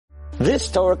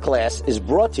This Torah class is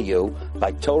brought to you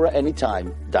by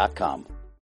TorahAnytime.com.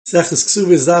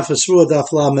 Kesubos daf Shua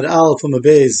daf lamed aleph from a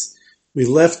base. We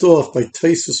left off by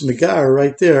Tosfos Megar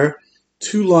right there,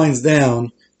 2 lines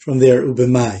down from there,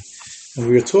 Ubemai. And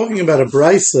we were talking about a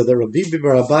brisa that Rabbi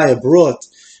Bar Abaya brought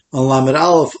on lamed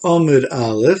aleph Amud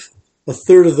Aleph, a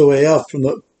third of the way up from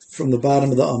the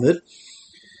bottom of the Amud,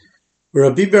 where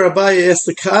Rabbi Bar Abaya asked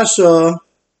the kasha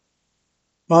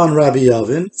on Rabbi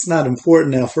Yavin. It's not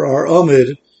important now for our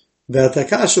Amud about that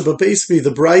kasha, but basically the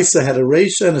brisa had a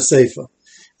reisha and a seifa.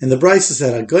 And the brisa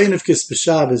said, a goyin of kiss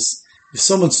b'Shabbos, if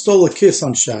someone stole a kiss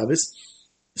on Shabbos,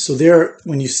 so there,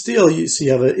 when you steal, you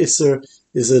have a isser,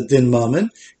 is a din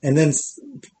mammon, and then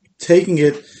taking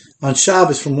it on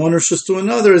Shabbos from one rishus to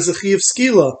another is a chi of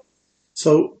skila.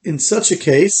 So in such a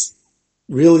case,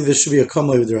 really there should be a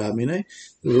kamlei with the Rabbinai.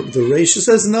 The reisha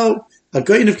says no. A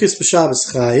goyin of kiss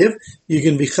b'Shabbos chayiv. You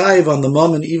can be chayiv on the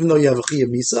mammon even though you have a chi of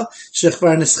misa.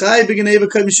 Shechvar neschayiv b'geneva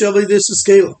kay mishavli this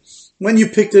skela. When you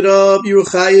picked it up, you were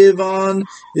chayiv on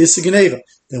this geneva.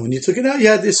 Then when you took it out, you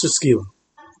had this skela.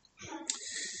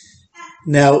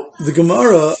 Now the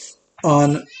Gemara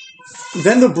then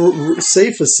the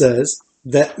Seifa says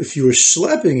that if you were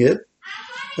schlepping it,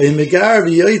 if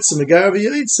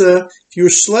you were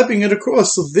schlepping it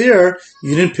across, so there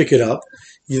you didn't pick it up.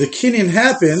 The kinyan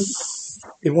happened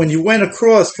when you went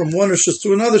across from one rishus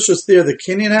to another rishus. There, the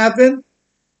kinyan happened,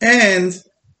 and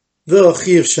the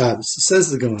chi of Shabbos.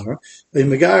 Says the Gemara, the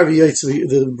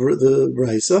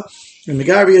brisa.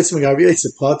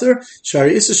 Potter.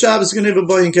 Shari Issa Shabbos going to have a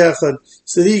boy in Kechad.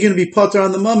 So you're going to be Potter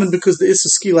on the moment because the Issa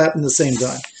skill happened at the same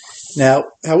time.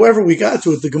 Now, however we got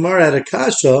to it, the Gemara had a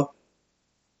kasha.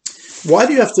 Why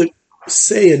do you have to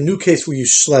say a new case where you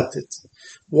schlepped it?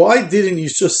 Why didn't you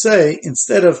just say,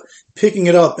 instead of picking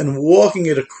it up and walking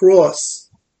it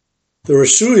across the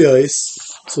Reshuyos,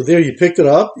 so there you picked it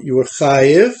up, you were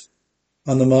chayiv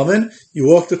on the moment, you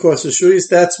walked across the Reshuyos,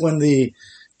 that's when the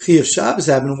Chi of Shabbos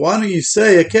happened. Why don't you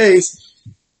say a case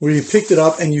where you picked it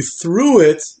up and you threw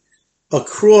it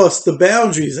across the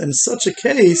boundaries? And in such a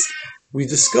case, we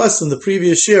discussed in the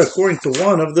previous year, according to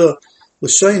one of the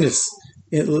Lashonis,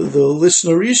 the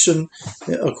Lishna Rishon,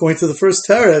 according to the first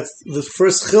Torah, the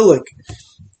first Chilik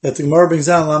that the Gemara brings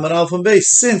down, Lamed Aleph and Beis,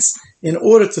 since in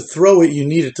order to throw it, you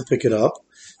needed to pick it up.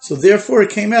 So therefore, it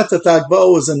came out that the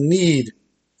Agbah was a need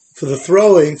for the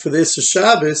throwing, for the Issa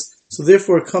Shabbos. So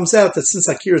therefore, it comes out that since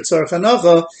Akira Tzarech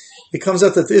Hanacha, it comes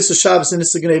out that the Issa Shabbos and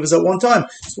Issa Geneva is at one time.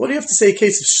 So what do you have to say a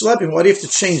case of schlepping? Why do you have to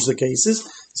change the cases?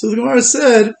 So the Gemara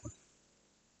said,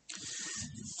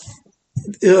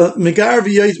 Megar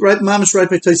v'yotz, right? Mamish right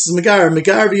by Tosfos Megar.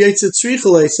 Megar v'yotz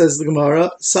tzrichale, says the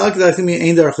Gemara.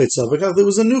 There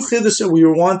was a new chiddush that we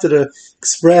wanted to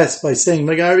express by saying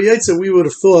Megar v'yotz. We would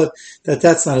have thought that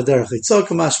that's not a derech chitzah.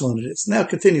 Kamashmon it is. Now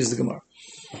continues the Gemara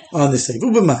on this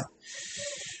sefer.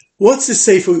 What's the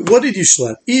sefer? What did you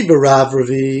schlepp? Ibarav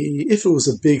Ravi, if it was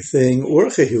a big thing, or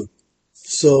chehu.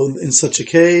 So in such a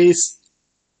case,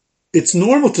 it's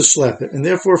normal to schlepp it, and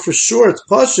therefore for sure it's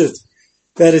pashut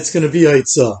that it's going to be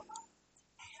haitzah.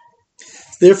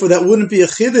 Therefore, that wouldn't be a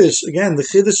chiddush. Again, the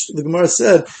chiddush, the Gemara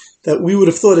said that we would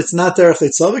have thought it's not derech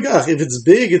haitzah. If it's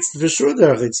big, it's for sure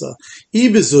derech haitzah.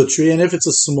 Ibezutri, and if it's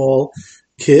a small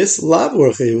kiss, lav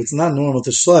orchehu. It's not normal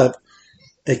to schlepp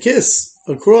a kiss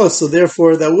across, so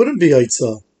therefore that wouldn't be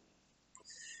haitzah,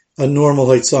 a normal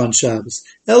haitzah on Shabbos.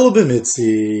 Elo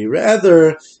b'mitzi,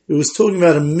 rather it was talking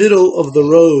about a middle of the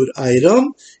road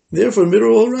item. Therefore,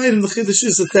 middle of the road item, the chiddush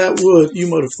is that would, you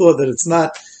might have thought that it's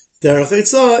not derech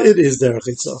haitzah, it is derech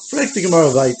haitzah. Frek the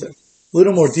Gemara weiter. A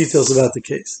little more details about the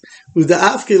case.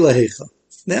 Uda'afke lahecha.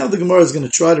 Now the Gemara is going to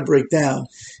try to break down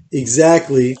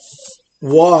exactly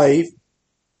why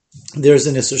there's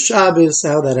an Isser Shabbos,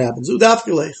 how that happens.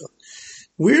 Uda'afke lahecha.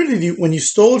 Where did you, when you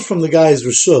stole it from the guy's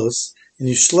rishus and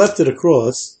you schlepped it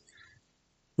across,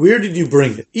 where did you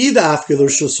bring it? If you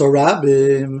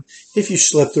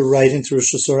schlepped it right into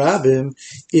Rishus Harabim,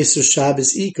 Isser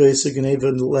Shabbos Ika, Isser Geneva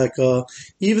Leka,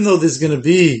 even though there's going to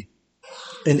be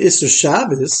an Isser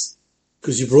Shabbos,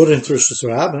 because you brought it into Rishus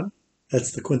Harabim,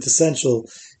 that's the quintessential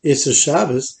Isser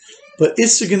Shabbos, but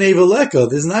Isser Geneva Leka,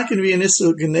 there's not going to be an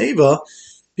Isser Geneva,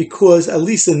 because at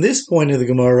least in this point of the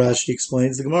Gemara, Rashi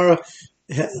explains, the Gemara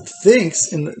thinks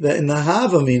in the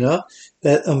Havamina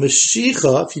that a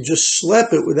Mashiach, if you just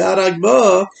schlep it without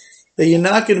Agbah, that you're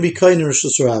not going to be kain in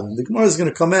Rishus Harabim. The Gemara is going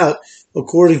to come out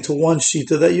according to one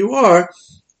shita that you are,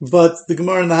 but the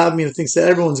Gemara in the Havamina thinks that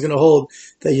everyone's going to hold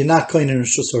that you're not kain in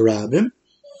Rishus Harabim,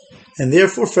 and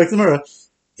therefore, for the Gemara,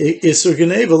 Isser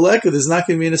Geneva Leka, there's not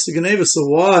going to be an Isser Geneva, so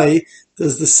why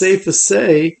does the Sefer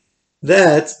say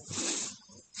that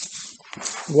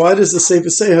Why does the Sefer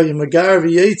say how you Megar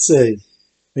v'Yotze?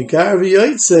 Megar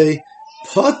v'Yotze,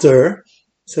 Potter,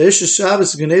 so Isha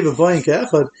Shabbos Geneva Vayin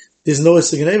Kechad, there's no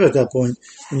Isha Geneva at that point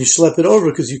when you schlep it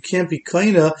over because you can't be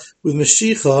kaina with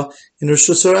Mashicha in Rosh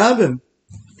Hashanah.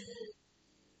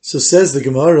 So says the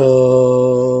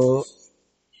Gemara,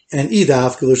 and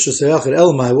Idaf Rosh Hashanah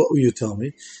Elmai, what will you tell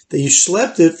me? That you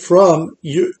schlepped it from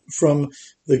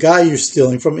the guy you're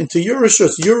stealing from into your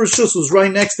Rishus. Your Rishus was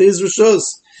right next to his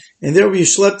Rishus. And there you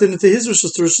schlepped it into his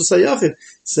Rishus to Rishus HaYachid.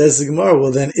 Says the Gemara,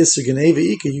 well then Isser Geneva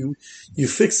Ika, you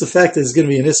fix the fact that it's going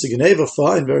to be an Isser Geneva,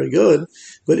 fine, very good.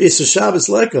 But Isser Shabbos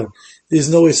Leka, there's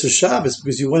no Isser Shabbos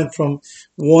because you went from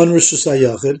one Rishus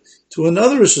HaYachid to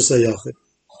another Rishus HaYachid.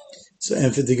 So,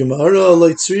 and for the Gemara,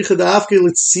 let's see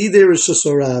there Rishus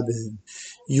HaRabim.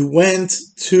 You went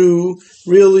to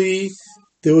really,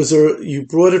 you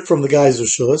brought it from the guy's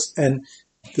Rishus, and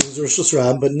there was a Rishus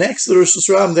Rabim, but next to the Rishus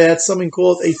Rabim, they had something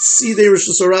called a Tzidei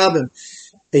Rishus Rabim.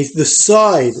 The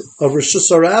side of Rishus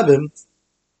Rabim,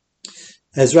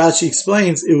 as Rashi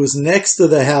explains, it was next to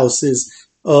the houses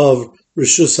of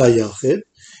Rishus HaYachid,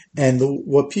 and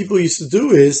what people used to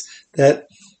do is that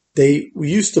we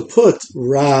used to put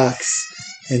rocks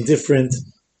and different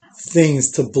things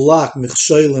to block,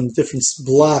 michsholim, different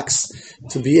blocks,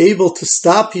 to be able to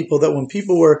stop people, that when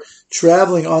people were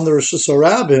traveling on the Rishus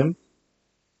Rabim,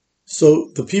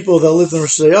 so the people that lived in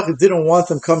Rosh Hashanah didn't want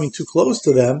them coming too close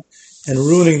to them and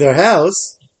ruining their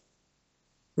house,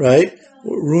 right?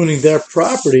 Ruining their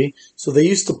property. So they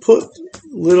used to put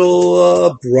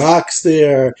little rocks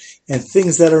there and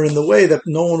things that are in the way that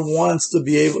no one wants to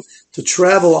be able to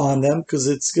travel on them because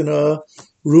it's going to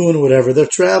ruin whatever they're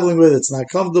traveling with. It's not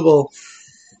comfortable.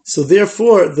 So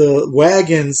therefore, the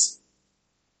wagons,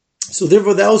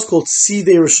 that was called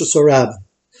Sidei Rosh Hashanah.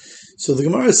 So the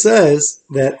Gemara says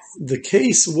that the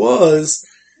case was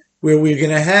where we're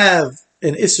going to have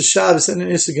an Issa Shabbos and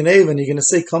an Issa Geneva, and you're going to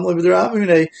say, Kam le b'der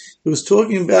Avimei. It was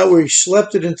talking about where he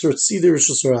schlepped it into Tzidei Rosh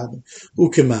Hashanah.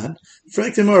 Ukeman.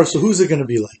 Frankel, so who's it going to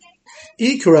be like?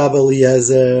 Ikar Rabbi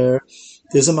Eliezer.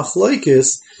 There's a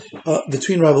machlokes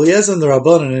between Rabbi Eliezer and the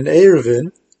Rabbanan and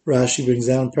Erevin. Rashi brings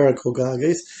down Parakol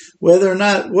Gages, whether or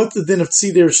not, what the din of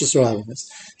Tzidei Rosh Hashanah is.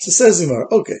 So says Gemara,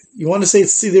 okay, you want to say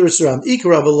it's Tzidei Rosh Hashanah. Ikar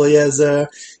Rabbi Eliezer.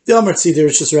 Damar Tzidei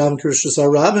Rosh Hashanah Rosh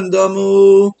Hashanah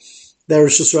Damu. That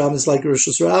Rosh Hashanah is like Rosh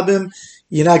Hashanah.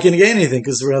 You're not going to get anything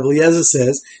because Rabbi Eliezer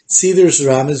says Tzidei Rosh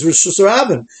Hashanah is Rosh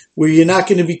Hashanah, where you're not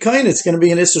going to be kind. It's going to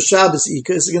be an Isser Shabbos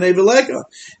Ika. It's going to be Leka.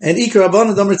 And Ikar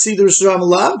Rabbanan Damar Tzidei Rosh Hashanah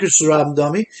Lav Rosh Hashanah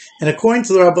Dami. And according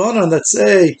to the Rabbanan that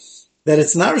say that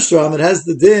it's not Rosh Hashanah, it has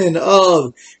the din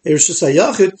of a Rosh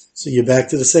Hashanah. So you're back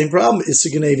to the same problem. Isser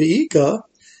Geneva Ika.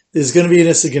 There's going to be an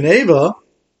Isser Geneva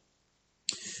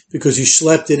because you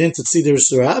schlepped it into Tzidei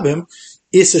Rosh Hashanah.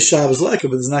 Issa Shabbos Leka,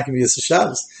 but there's not going to be Issa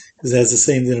Shabbos because it has the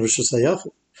same din of Rosh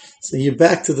Hashanah. So you're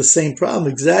back to the same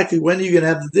problem. Exactly when are you going to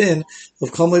have the din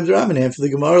of Kam le b'der Avimei? And for the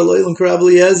Gemara, Loilam Rabbi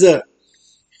Eliezer.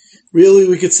 Really,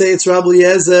 we could say it's Rabbi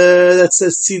Eliezer that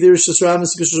says Tzidei Rosh Hashanah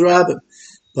is Rosh Hashanah.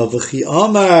 But v'chi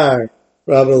Amar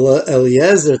Rabbi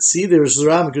Eliezer Tzidei Rosh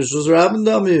Hashanah Rosh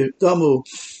Hashanah Damu.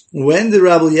 When did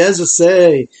Rabbi Eliezer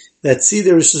say that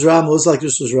Tzidei Rosh Hashanah was like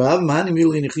Rosh Hashanah? Mani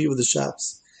mili nechiv with the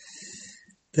Shabbos.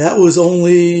 That was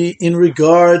only in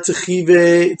regard to Chiv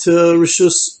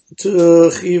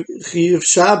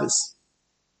Shabbos.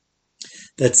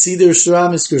 That Tzidei Rosh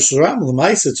Hashanah is Rosh Hashanah.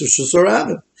 L'maisa it's Rosh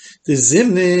Hashanah. The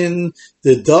Zimnin,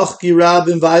 the Dochki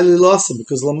Rabim V'Aili Losim,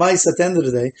 because L'maisa at the end of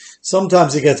the day,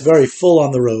 sometimes it gets very full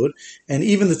on the road, and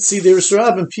even the Tzidei Rosh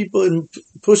Hashanah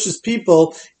pushes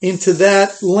people into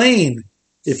that lane,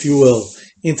 if you will,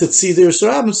 into Tzidei Rosh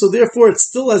Hashanah. So therefore, it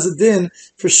still has a din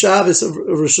for Shabbos of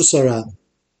Rosh Hashanah.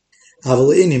 But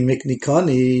when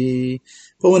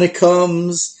it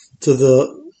comes to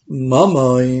the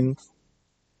mamain,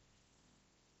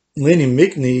 lini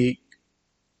mikni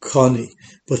kani.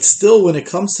 But still, when it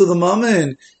comes to the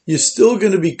mamain, you're still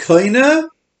going to be kaina,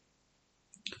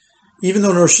 even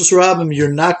though in Rosh Hashanah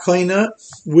you're not kaina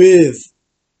with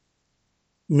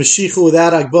Mashiach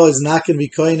without Agbah is not going to be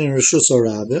kaina in Rosh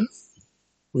Hashanah.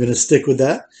 We're going to stick with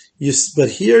that.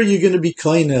 But here you're going to be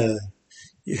kaina.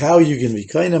 How are you going to be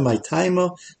kaina my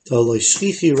taima to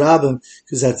shchichi rabim?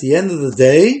 Because at the end of the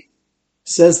day,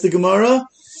 says the Gemara,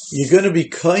 you're going to be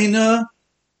kaina.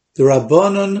 The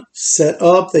Rabbanon set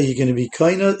up that you're going to be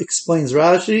kaina. Explains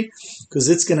Rashi, because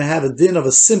it's going to have a din of a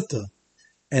simta,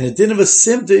 and a din of a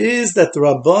simta is that the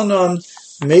Rabbanon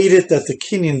made it that the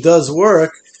kinyan does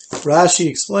work. Rashi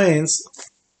explains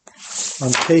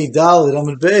on Pei Dalet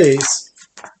Amud Beis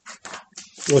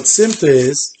what simta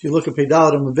is. If you look at Pei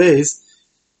Dalet Amud Beis,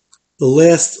 the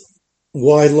last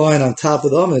wide line on top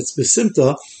of the Amud, it's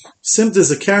Besimta, Simta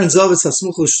is a Karen Zavis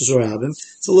Hasmuch Rosh Hashanah.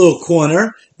 It's a little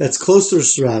corner that's close to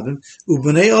Rosh Hashanah.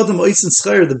 Ubnei Adam Oisin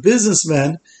Schreier, the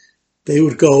businessmen, they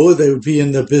would be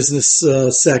in the business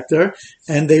sector,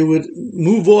 and they would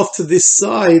move off to this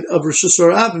side of Rosh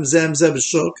Hashanah, Zem Zeb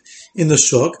Shuk, in the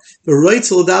Shuk. The right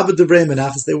to Ladabah Debrei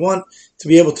Menachas, they want to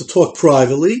be able to talk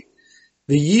privately.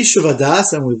 The Yishuv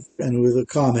Adas, and with a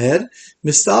calm head.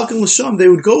 Mistalkin L'Sham, they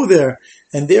would go there.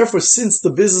 And therefore, since the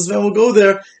businessmen will go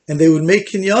there, and they would make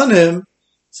kinyanim,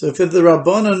 so if the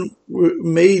Rabbanan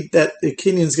made that the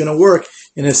kinyan is going to work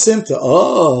in a simta,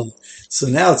 so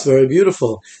now it's very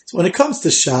beautiful. So when it comes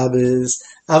to Shabbos,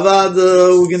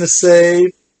 Avada, we're going to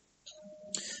say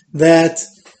that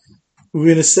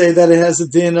it has a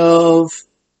din of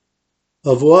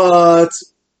what?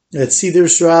 That Tzidei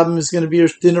Rosh Hashanah is going to be a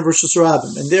din of Rosh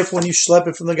Hashanah. And therefore, when you schlep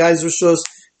it from the guy's Rosh to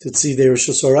Tzidei Rosh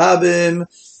Hashanah,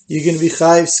 you're going to be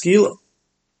chayiv skila.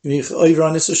 You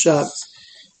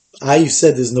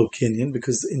said there's no kinyan,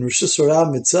 because in Rosh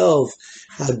Hashanah itself,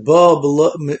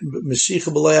 Mashiach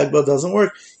B'lai Agba doesn't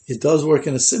work. It does work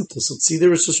in a simta. So Tzidei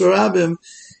Rosh Hashanah,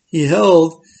 he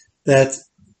held that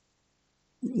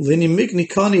Lini Mikni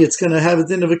Kani, it's going to have a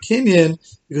din of a kinyan,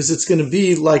 because it's going to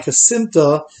be like a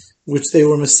simta, which they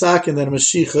were misakin that a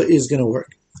Mashiach is going to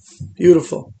work.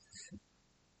 Beautiful.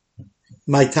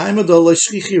 My time of the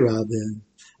Shchichi Rabin.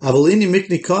 Avalini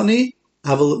Mikni Kani,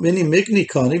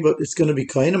 but it's going to be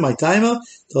kind of my time of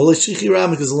the Shchichi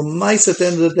Rabin, because Lamais at the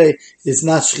end of the day is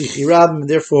not Shchichi Rabin, and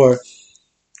therefore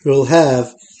we'll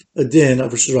have a din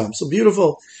of Rosh Hashanah. So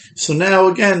beautiful. So now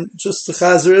again, just the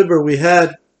Chazer Iber, we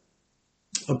had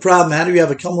a problem. How do we have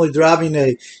a Kamli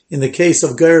Dravine in the case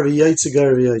of Gar v'Yaitze,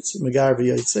 Megar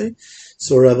v'Yaitze?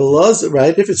 So Rabbi Laz,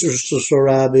 right? If it's Rosh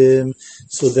Hashanah,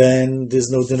 so then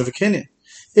there's no din of a kinyan.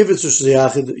 If it's Rosh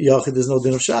Yachid, there's no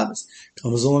din of Shabbos.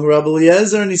 Comes along Rabbi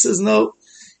Eliezer and he says, no,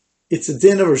 it's a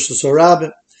din of Rosh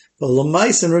Hashanah. But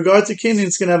Lamais, in regard to kinyan,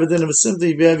 it's going to have a din of a simta.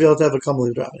 You'll be able to have a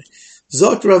Kamli Dravine.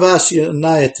 Zokt Ravashi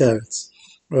Naya Teretz.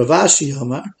 Ravashi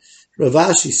Yomar.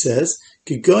 Ravashi says,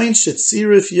 that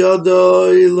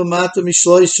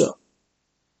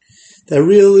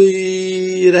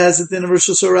really it has a din of Rosh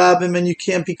Hashanah and you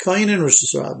can't be kain in Rosh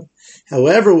Hashanah.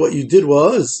 However, what you did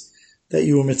was that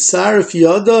you were mitzaref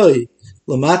yadai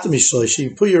lamata mishloisha.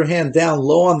 You put your hand down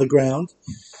low on the ground,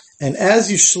 and as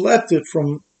you schlepped it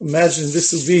from, imagine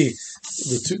this would be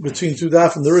between two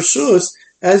daf from the Rishus,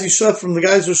 as you schlepped from the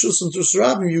guy's Rishus into Rosh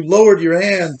Hashanah, you lowered your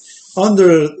hand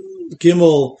under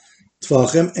Gimel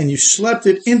Tvachim, and you schlepped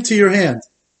it into your hand.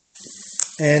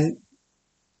 And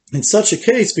in such a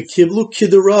case, Bekiblu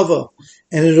Kidarava,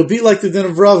 and it'll be like the din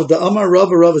of Rava. The Amar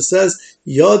Rava says,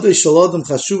 Yadei Shalodam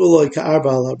Chashuv Aloi Ka'arba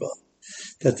Al-Arba,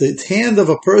 that the hand of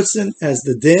a person has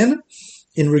the din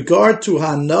in regard to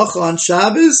Hanach on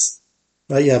Shabbos.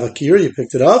 Right, you have a kir, you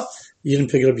picked it up, you didn't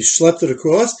pick it up, you schlepped it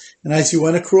across, and as you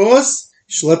went across,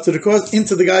 schlepped it across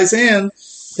into the guy's hand,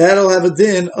 that'll have a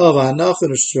din of Hanach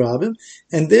and Rosh Hashanah,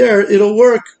 and there it'll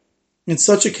work in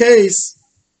such a case,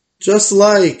 just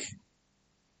like,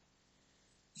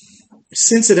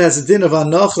 since it has a din of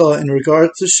Hanacha in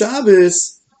regard to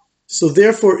Shabbos, so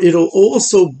therefore it'll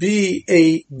also be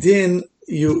a din,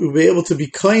 you'll be able to be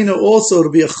kaina also, to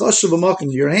be a chashav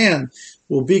amakim, your hand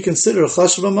will be considered a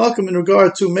chashav amakim in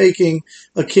regard to making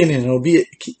a kinyan. It'll be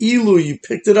ilu, you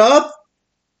picked it up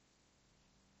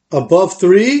above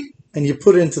 3, and you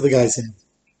put it into the guy's hand.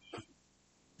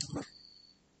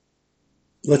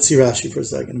 Let's see Rashi for a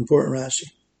second. Important Rashi.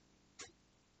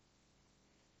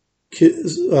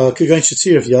 You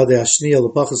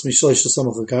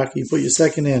put your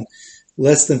second hand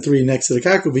less than 3 next to the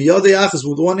karka.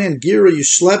 With one hand, gira, you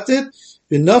schlepped it.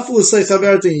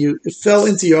 It fell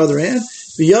into your other hand.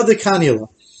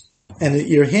 And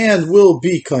your hand will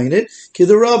be kainit.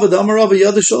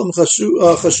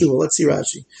 Let's see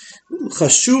Rashi.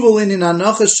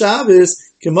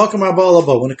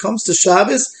 When it comes to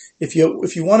Shabbos, if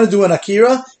you want to do an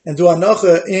akira and do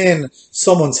anacha in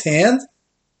someone's hand,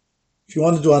 if you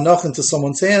want to do anach into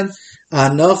someone's hand,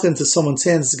 anach into someone's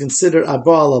hand is considered arba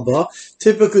al arba.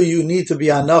 Typically, you need to be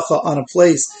anacha on a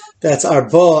place that's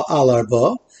arba al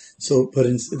arba. So,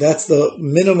 that's the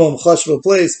minimum chashva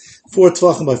place, 4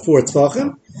 tvachim by 4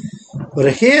 tvachim. But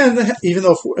a hand, even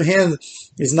though a hand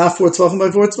is not 4 tvachim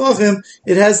by 4 tvachim,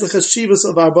 it has the chashivas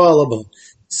of arba al arba.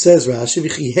 Says Rashi,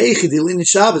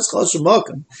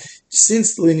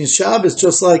 since the Linian Shabbos,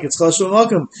 just like it's Chashav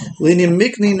Makam, Linian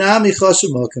Mikni Nami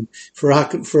Chashav Makam. For a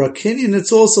Kinyan,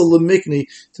 it's also Lemikni,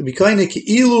 to be kind of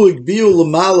Ki'ilu Igbiu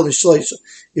Lamala Vishleisha.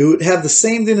 It would have the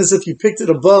same thing as if you picked it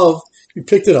above, you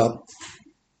picked it up.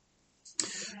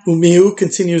 Umiu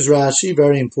continues Rashi,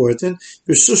 very important.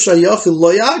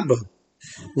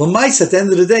 L'mais, at the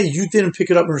end of the day, you didn't pick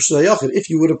it up in Rosh Hashanah. If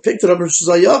you would have picked it up in Rosh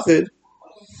Hashanah,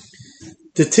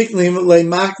 the tiklim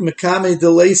leimak mekame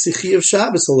delay sichi of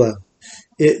Shabbos allow.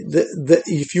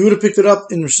 If you would have picked it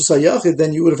up in Rosh Hashanah,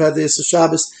 then you would have had the Issa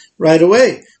Shabbos right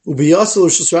away. Ubiyasa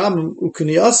Rosh Hashanah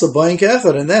ukuniyasa buying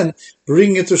kechad, and then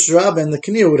bringing it to Rosh Hashanah and the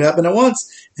kniya would happen at once.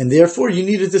 And therefore, you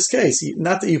needed this case.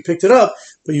 Not that you picked it up,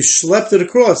 but you schlepped it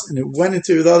across, and it went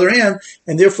into the other hand,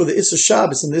 and therefore the Issa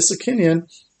Shabbos and the Issa Kinyan,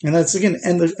 and that's again,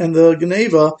 and the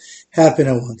Geneva happen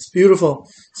at once. Beautiful.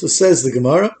 So says the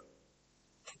Gemara.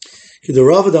 That's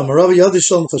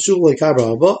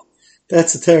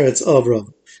the teretz of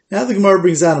Rav. Now the Gemara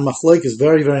brings out a machlok is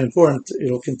very, very important.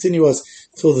 It'll continue us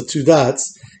till the two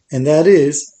dots, and that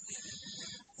is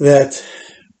that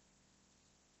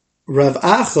Rav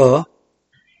Acha.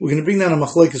 We're going to bring down a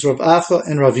machlok is Rav Acha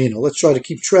and Ravina. Let's try to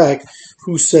keep track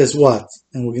who says what,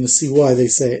 and we're going to see why they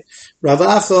say it. Rav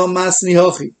Acha masni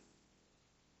hochi.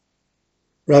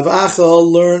 Rav Acha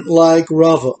learned like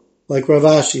Rava. Like Rav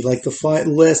Ashi, like the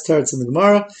last teretz in the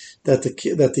Gemara, that the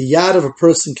yad of a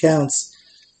person counts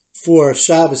for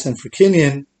Shabbos and for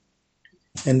Kinyan,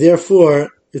 and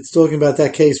therefore it's talking about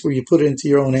that case where you put it into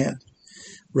your own hand.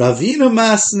 Ravina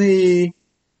Masni,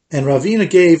 and Ravina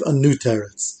gave a new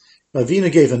teretz. Ravina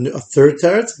gave a third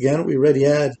teretz. Again, we already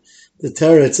had the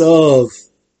teretz of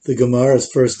the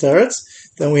Gemara's first teretz.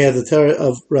 Then we had the teretz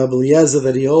of Rabbi Eliezer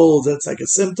that he holds. That's like a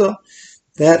symptom.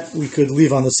 That we could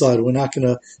leave on the side. We're not going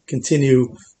to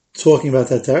continue talking about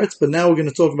that teretz, but now we're going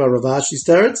to talk about Rav Ashi's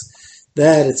teretz,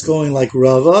 that it's going like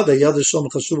Rava, that Yad Shalom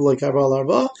Chashuv like Kabal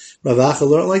Arba, Rav Acha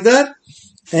learned like that,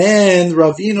 and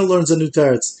Ravina learns a new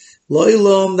teretz.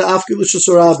 Loilom the Afki L'Shus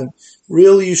Harabim.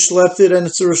 Really, you schlepped it and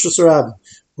it's a Rosh Hashanah.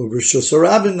 Or Rosh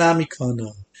Hashanah Nami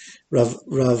Kana.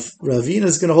 Ravina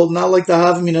is going to hold not like the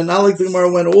Havamina, not like the Gemara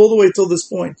went all the way till this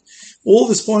point. All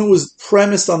this point was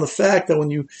premised on the fact that when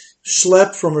you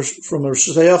schlep from Rosh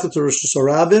Hashanah to Rosh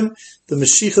Hashanah, the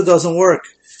Mashiach doesn't work.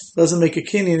 Doesn't make a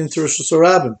kinyan into Rosh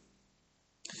Hashanah.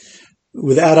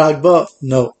 Without Agba,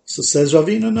 no. So says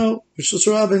Ravina, no. Rosh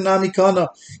Hashanah Nami Kana.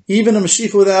 Even a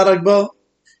Mashiach without Agba.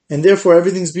 And therefore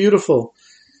everything's beautiful.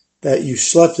 That you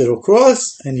schlepped it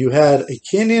across, and you had a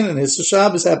kinyan, and his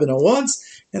Shabbos happened at once,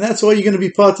 and that's all you're going to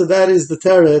be part of. That is the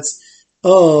teretz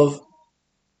of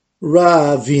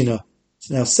Ravina.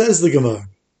 Now says the Gemara,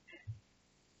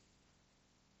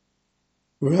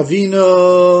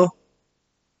 Ravina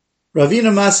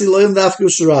Masi Loyim Dafku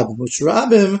Sharabim, which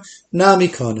Rabim Nami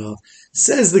Kana.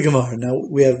 Says the Gemara. Now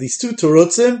we have these two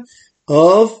terutzim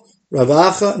of Rav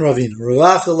Acha and Ravina.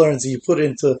 Rav Acha learns that you put it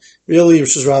into, really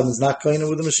Rosh Hashanah is not kaina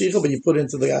with the Mashiach, but you put it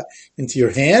into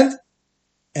your hand.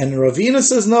 And Ravina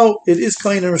says no, it is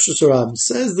kaina Rosh Hashanah.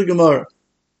 Says the Gemara.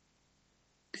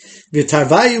 They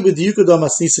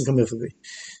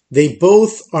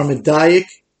both are medayik,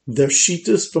 their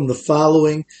shitas from the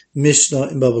following Mishnah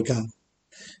in Bava Kama.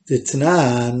 The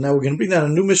Tanan, now we're going to bring down a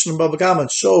new Mishnah in Bava Kama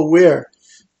and show where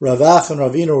Rav Acha and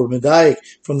Ravina were medayik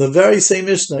from the very same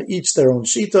Mishnah, each their own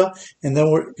shita, and then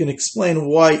we're going to explain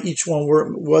why each one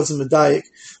wasn't medayik,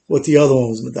 what the other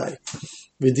one was medayik.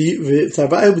 They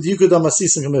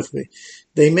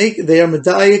are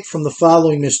medayik from the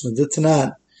following Mishnah. The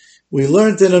Tanan, we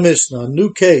learned in a Mishnah, a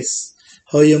new case.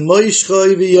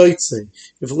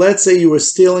 If let's say you were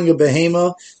stealing a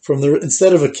behema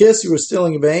instead of a kiss, you were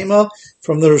stealing a behema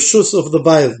from the reshus of the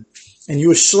bailim, and you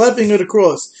were schlepping it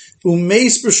across.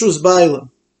 Umeis b'reshus bailim,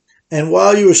 and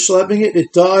while you were schlepping it,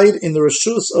 it died in the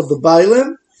reshus of the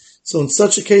bailim. So in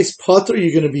such a case, potter,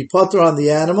 you're going to be potter on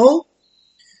the animal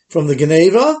from the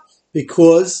geneva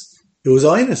because it was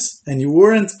einus, and you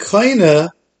weren't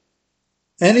kaina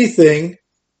anything.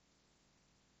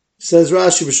 Says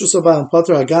Rashi, b'reshus bailim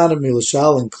potter aganav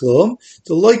milashal and klum.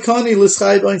 The loikani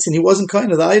lischai b'eins, and he wasn't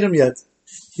kaina the item yet.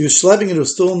 He was schlepping it; it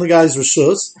was still in the guy's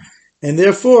reshus, and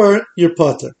therefore you're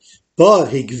potter. But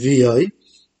higviyai,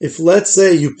 if let's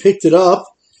say you picked it up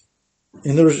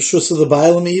in the reshus of the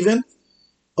bailim even,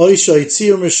 so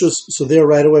there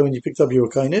right away when you picked up you were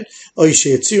kainit, or you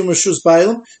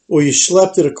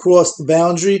schlepped it across the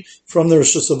boundary from the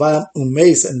reshus of bailim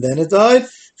umeis and then it died.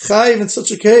 Chayiv, in such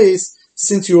a case,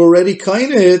 since you already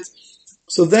kainit,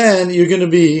 so then you're going to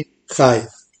be chayiv.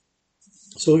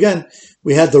 So again,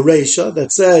 we had the reisha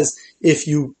that says if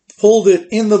you pulled it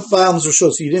in the bailim's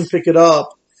reshus, so you didn't pick it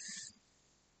up,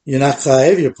 you're not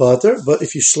chayiv, you're potter. But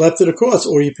if you schlepped it across,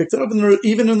 or you picked it up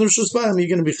even in the reshus bailim, you're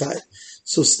going to be chayiv.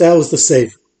 So that was the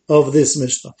save of this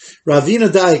Mishnah. Ravina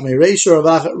daik me reisha,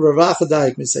 Ravacha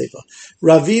daik me seifa.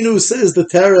 Ravinu says the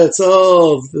teretz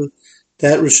of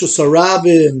that reshus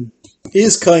harabim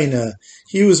is kaina.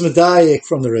 He was medayik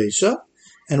from the reisha,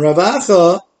 and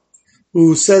Ravacha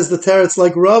who says the teretz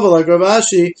like Rava, like Rav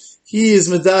Ashi, he is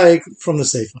medayik from the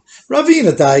Sefer.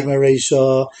 Ravina daik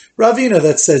mereisha. Ravina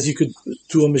that says you could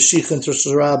do a Mashiach into Rosh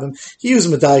Hashanah. He was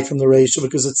medayik from the Reisha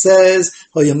because it says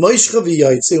when you're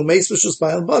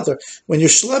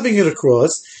schlepping it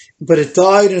across, but it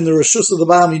died in the Rishus of the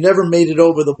Baal, you never made it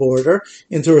over the border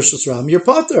into Rosh Hashanah. You're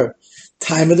potter.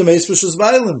 Time of the Meis Rishus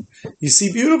Bailim. You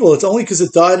see, beautiful. It's only because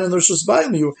it died in the Rishus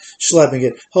Bailim you were schlepping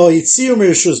it.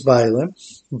 Rishus Bailim.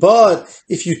 But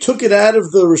if you took it out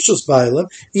of the Rishus Bailim,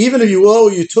 even if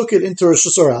you took it into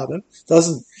Rishus Harabim,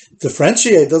 doesn't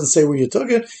differentiate, doesn't say where you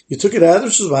took it out of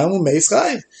Rishus Bailim, Meis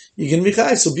Chayiv. You can be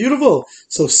Chayiv. So beautiful.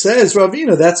 So says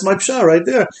Ravina, that's my pshah right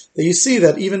there. That you see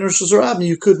that even in Rishus Harabim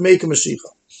you could make a Mashiach.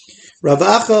 Rav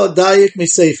Acha Dayik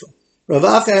Meiseifa. Rav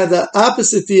Acha had the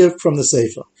opposite diak from the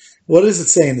Seifa. What does it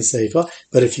say in the Seifa?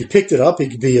 But if you picked it up,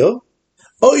 Igbiyo,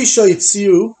 or you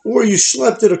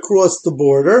schlepped it across the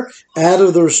border out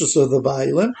of the Rishus of the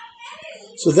Bailim.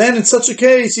 So then, in such a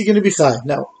case, you're going to be chayiv.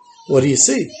 Now, what do you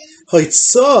see?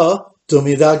 Since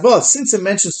it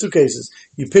mentions two cases,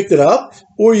 you picked it up,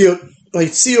 or you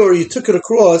took it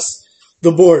across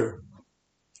the border,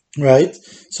 right?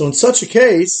 So in such a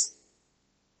case,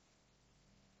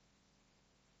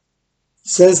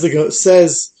 says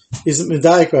is it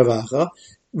medayik Ravacha?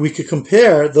 We could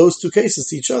compare those two cases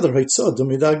to each other.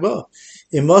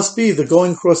 It must be the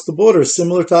going across the border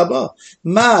similar to Abba.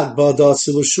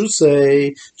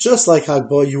 Just like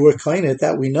Hagba, you were kainet,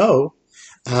 that we know.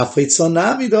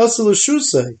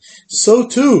 So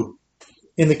too,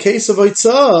 in the case of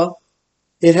Eitzah,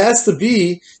 it has to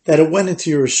be that it went into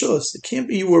your Rishus. It can't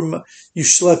be you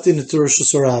schlepped into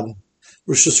Rishus Harabim.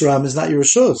 Rishus Harabim is not your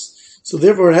Rishus. So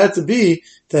therefore it had to be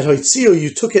that Hoitzio,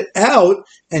 you took it out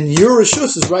and your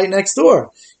Rishus is right next door.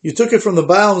 You took it from the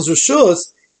Baalim's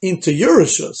Rishus into your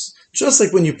Rishus. Just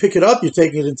like when you pick it up, you're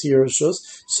taking it into your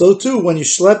Rishus. So too, when you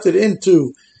schlepped it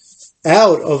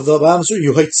out of the Baalim's Rishus,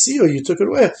 you Hoitzio, you took it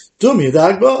away. Dumi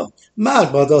Dagba,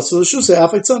 Magba, Dasu Rishusei,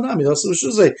 Afaitzanami, Dasu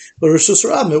Rishusei. But Rishus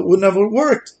Rabim, it would never have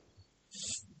worked.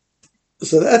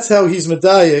 So that's how he's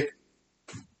medayik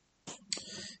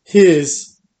his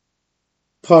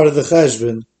part of the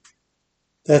cheshbon.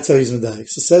 That's how he's medayik.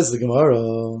 So says the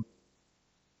Gemara.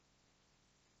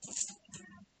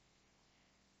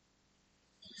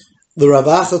 The Rav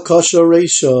Acha Kasha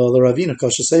Reisha, the Ravina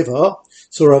Kasha Seifa.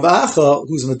 So Rav Acha,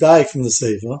 who's medayik from the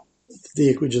Seifa, the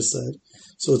diak we just said.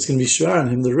 So it's going to be shar on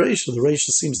him. The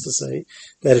Reisha seems to say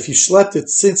that if you schlepped it,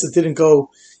 since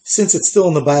it's still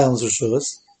in the Baalim's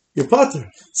Rishus, you're potter.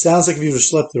 Sounds like if you would have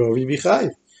schlepped it over, you'd be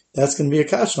chayiv. That's going to be a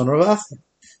kasha on Rav Acha.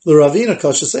 The Ravina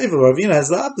Kasha Sefer, Ravina has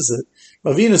the opposite.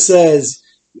 Ravina says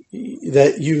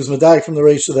that you use medayik from the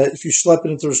ratio that if you schlep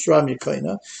it into Rosh Hashanah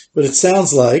Yekaina, but it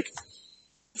sounds like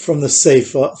from the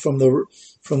Sefer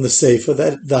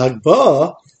that the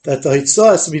Hagbah, that the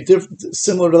Hitzah has to be different,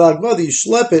 similar to the Hagbah, that you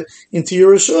schlep it into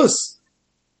your Rishus.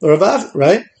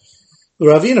 Right? The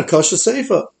Ravina Kasha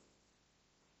Sefer.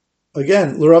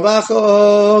 Again,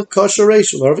 L'Ravacha Kasha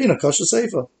Reisha, L'Ravina Kasha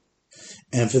Sefer.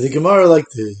 And for the Gemara like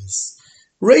this,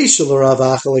 Reisha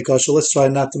L'Ravacha L'Kasha, let's try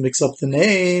not to mix up the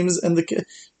names and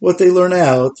what they learn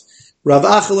out.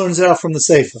 Ravacha learns it out from the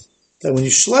Sefer, that when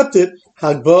you schlepped it,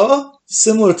 Hagbah,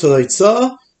 similar to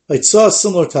Heitzah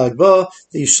similar to Hagbah,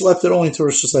 that you schlepped it only to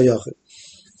Rosh Hashanah.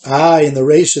 In the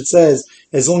Reisha it says,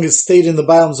 as long as it stayed in the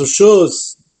Baalim's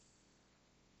Rishus,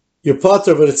 you're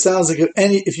potter, but it sounds like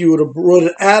if you would have brought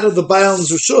it out of the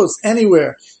Baalim's Rishus,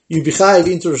 anywhere, you'd be chayiv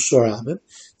into Rosh Hashanah.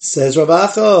 Says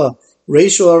Ravacha,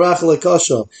 Reisha L'Ravacha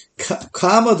L'Kasha,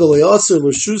 Kama D'Le'asir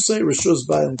L'Shusei Rishus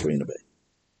Baalim Karina Bey.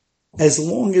 As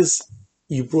long as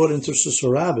you brought into Rosh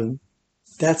Hashanah,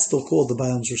 that's still called the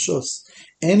Baalim's Rishus.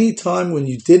 Any time when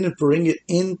you didn't bring it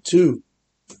into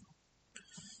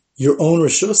your own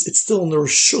Rishus, it's still in the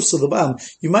Rishus of the Baalim.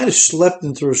 You might have schlepped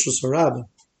into Rosh Hashanah,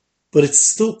 but it's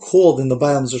still called in the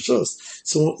Baalim's Rishus.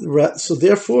 So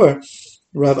therefore,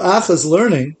 Rav Acha is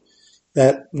learning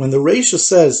that when the Reisha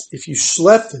says, if you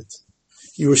schlepped it,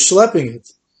 you were schlepping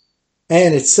it,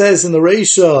 and it says in the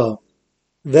Reisha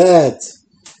that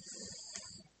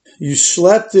you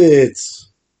schlepped it,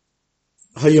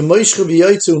 and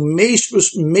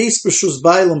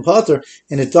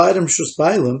it died in Rishus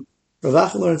Bailim, Rav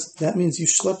Acha learns that means you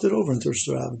schlepped it over into Rosh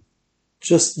Hashanah.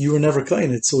 Just you were never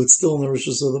cutting it, so it's still in the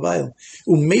Rishus of the Bailim.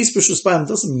 Meis Rishus Bailim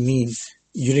doesn't mean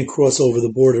you didn't cross over the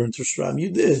border into Rosh Hashanah. You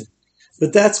did.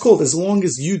 But that's called, as long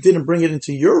as you didn't bring it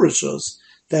into your Rishus,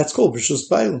 that's called Rishus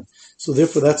Bailim. So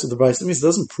therefore that's what the Bryce means. It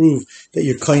doesn't prove that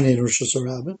you're kainei in Rishus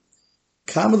Harabim.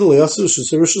 Kama D'Le'asir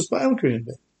Rishus Bailim Kriyin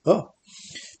Bey. Oh.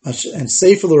 And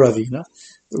Sefer L'Ravina.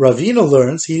 Ravina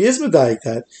learns, he is medayik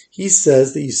that. He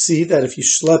says that you see that if you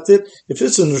schlepped it, if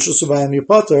it's in Rosh Hashanah, you're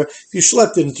potter. If you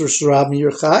schlepped it into Rosh Hashanah,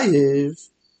 you're chayiv.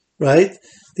 Right?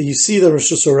 That you see the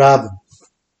Rosh Hashanah.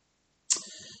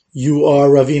 You are,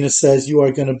 Ravina says, you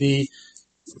are going to be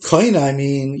koina. I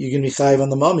mean, you're going to be chayiv on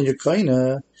the mom and you're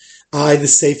koina. The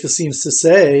Sefer seems to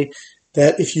say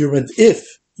that if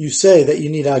you say that you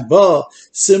need agba,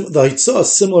 the hitzah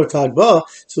is similar to agba,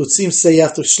 so it seems to say you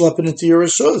have to schlep it into your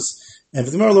rishos. And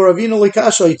for the Gemara, Ravina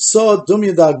lekasha hitzah dum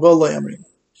yad agba loyamrin.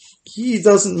 He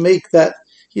doesn't make that.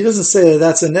 He doesn't say that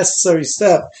that's a necessary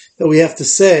step that we have to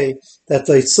say that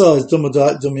the hitzah is dum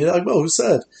yad agba. Who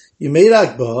said you made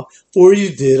agba or you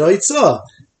did hitzah?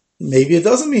 Maybe it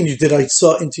doesn't mean you did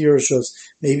hitzah into your rishos.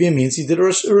 Maybe it means you did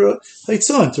hitzah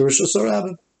into rishos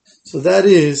harabim. So that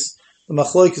is the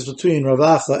machlokes between Rav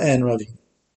Acha and Ravi.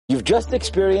 You've just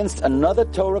experienced another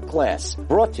Torah class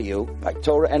brought to you by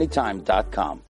TorahAnytime.com.